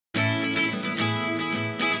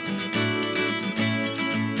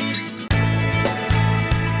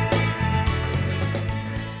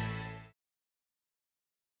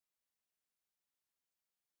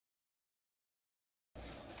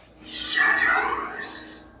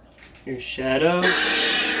Here's shadows.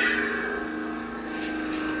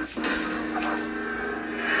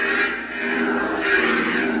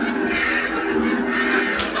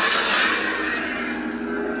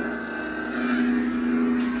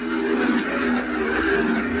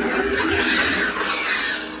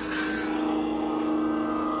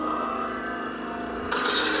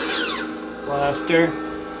 Blaster,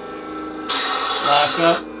 lock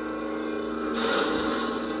up,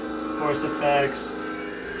 force effects,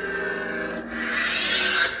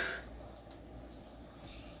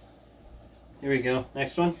 here we go,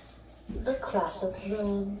 next one. The Cross of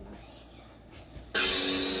Rome.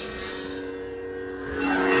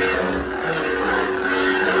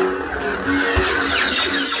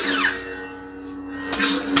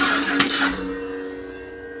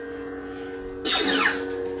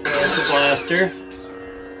 Blaster,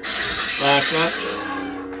 lock up,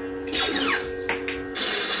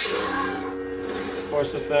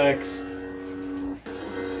 force effects,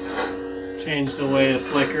 change the way the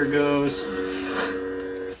flicker goes,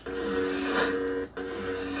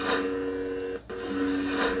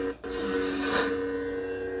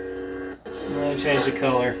 and then change the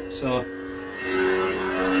color, so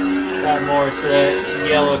got more to that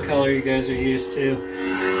yellow color you guys are used to.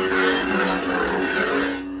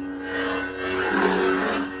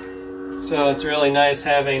 So it's really nice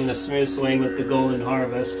having the smooth swing with the golden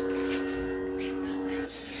harvest.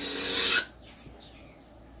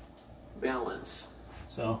 Balance.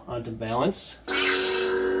 So onto balance. There's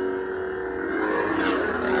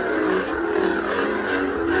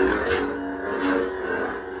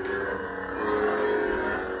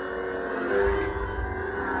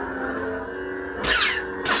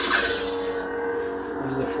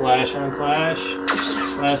the flash on clash.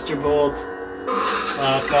 Blaster bolt.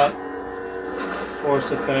 Lock up.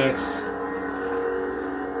 Force effects.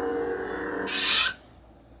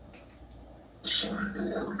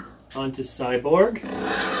 Onto Cyborg.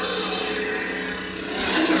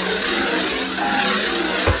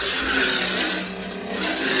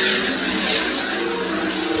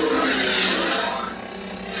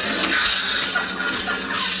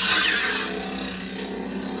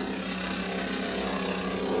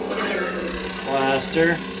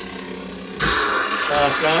 Blaster.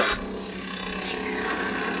 Lock up.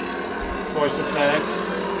 Force effects.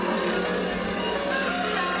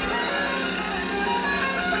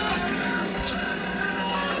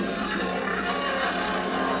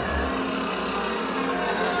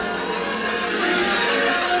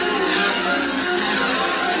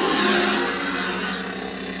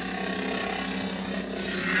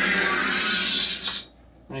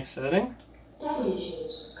 Next setting. Daddy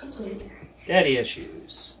issues. Complete. Daddy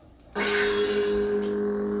issues.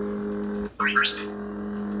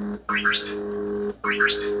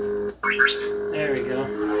 There we go.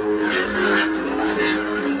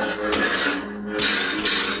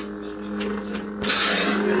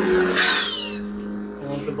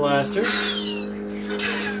 There's the blaster.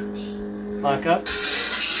 Lock up.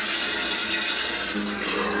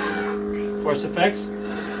 Force effects.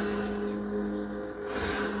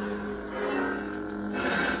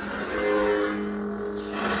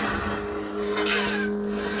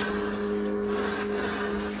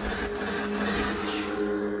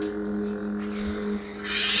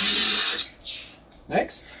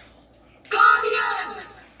 Next. Guardian!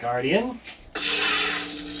 Guardian.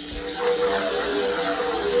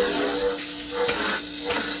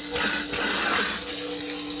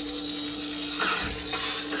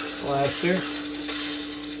 Blaster.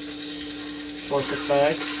 Force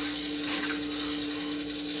effects.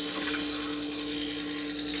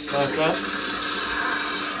 Lock up.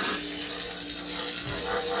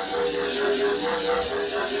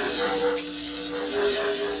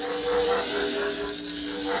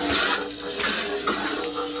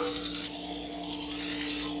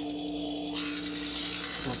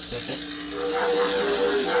 One second.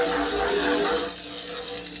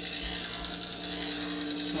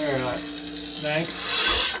 Alright, next.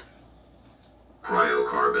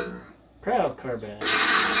 Cryocarbon. Cryocarbon.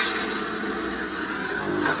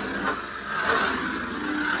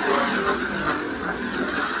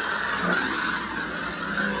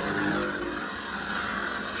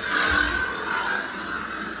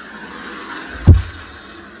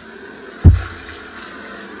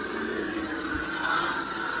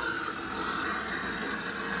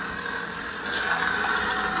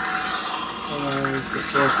 There's the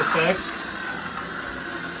force effects.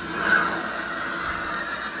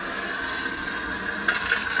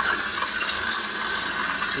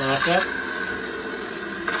 Lock up.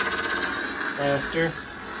 Blaster.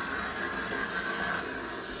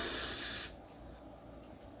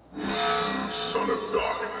 son of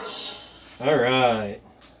darkness. All right.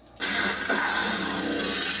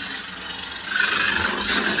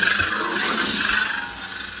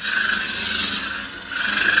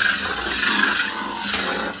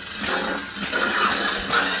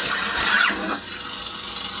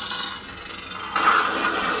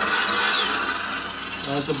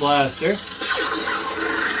 That's a blaster.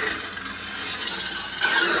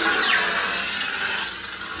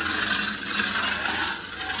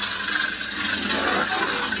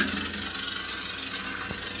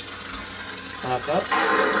 Back up.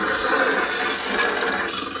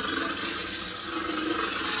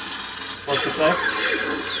 Force effects.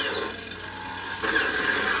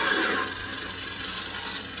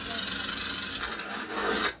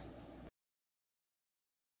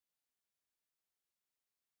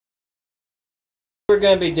 We're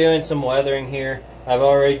going to be doing some weathering here. I've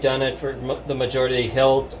already done it for the majority of the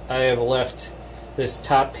hilt. I have left this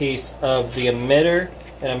top piece of the emitter,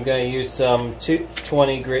 and I'm going to use some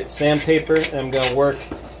 220 grit sandpaper, and I'm going to work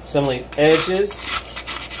some of these edges.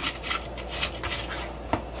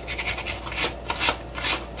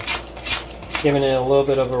 Giving it a little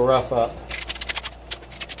bit of a rough up.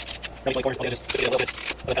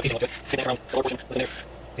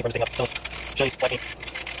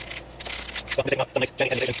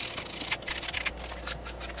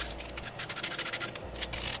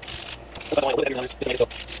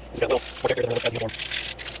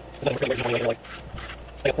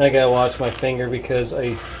 I gotta watch my finger because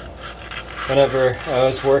whenever I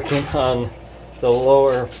was working on the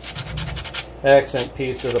lower accent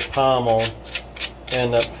piece of the pommel, I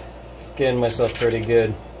ended up getting myself pretty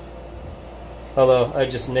good. Although I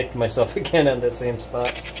just nicked myself again on the same spot.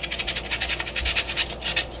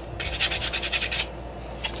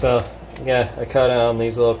 So yeah, I cut on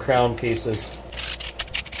these little crown pieces.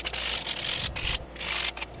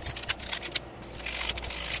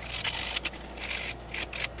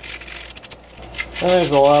 And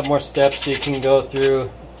there's a lot more steps you can go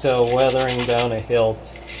through to weathering down a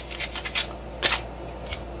hilt.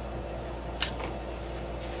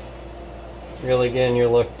 Really getting your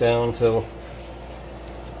look down to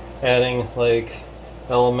adding like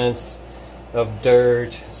elements of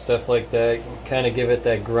dirt, stuff like that, kind of give it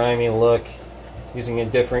that grimy look, using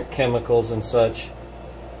different chemicals and such.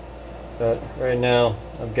 But right now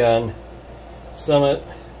I've gotten some of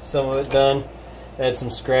it done. Add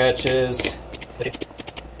some scratches. And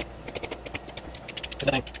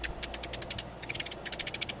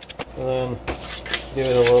then give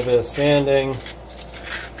it a little bit of sanding.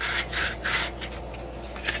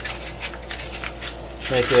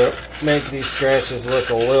 Make these scratches look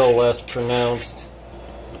a little less pronounced.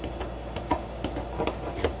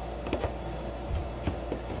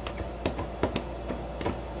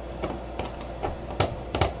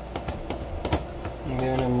 I'm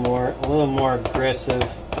giving them a little more aggressive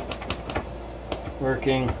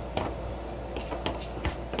working,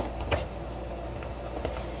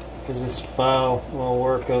 because this file will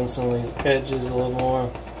work on some of these edges a little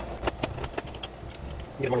more.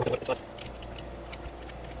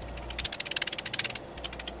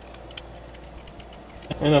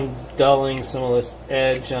 And I'm dulling some of this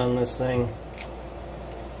edge on this thing,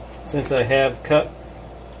 since I have cut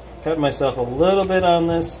myself a little bit on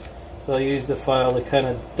this, so I'll use the file to kind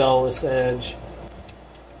of dull this edge.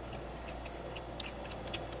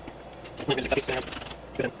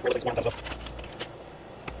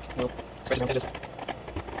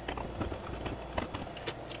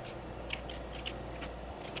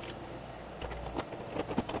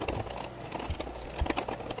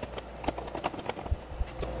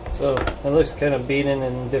 So it looks kind of beaten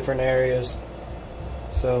in different areas.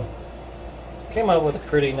 So came out with a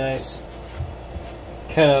pretty nice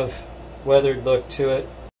kind of weathered look to it.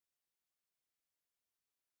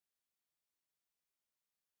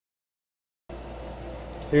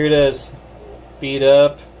 Here it is, beat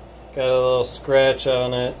up, got a little scratch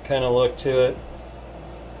on it, kind of look to it.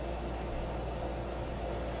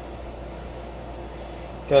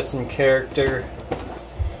 Got some character.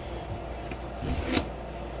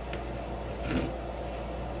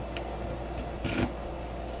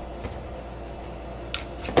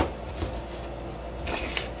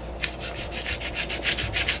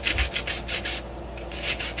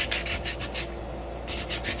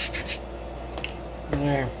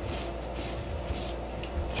 There.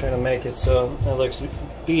 Try to make it so it looks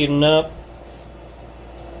beaten up.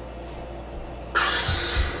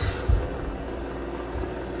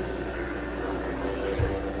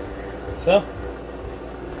 So,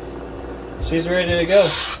 she's ready to go.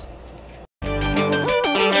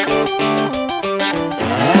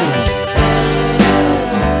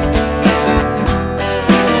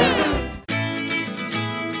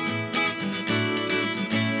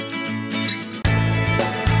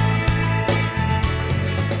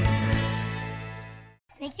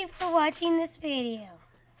 for watching this video.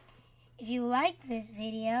 If you liked this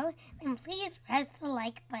video, then please press the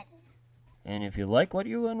like button. And if you like what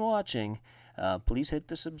you've been watching, please hit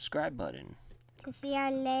the subscribe button. To see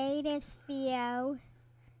our latest video,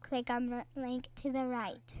 click on the link to the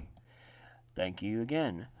right. Thank you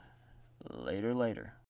again. Later.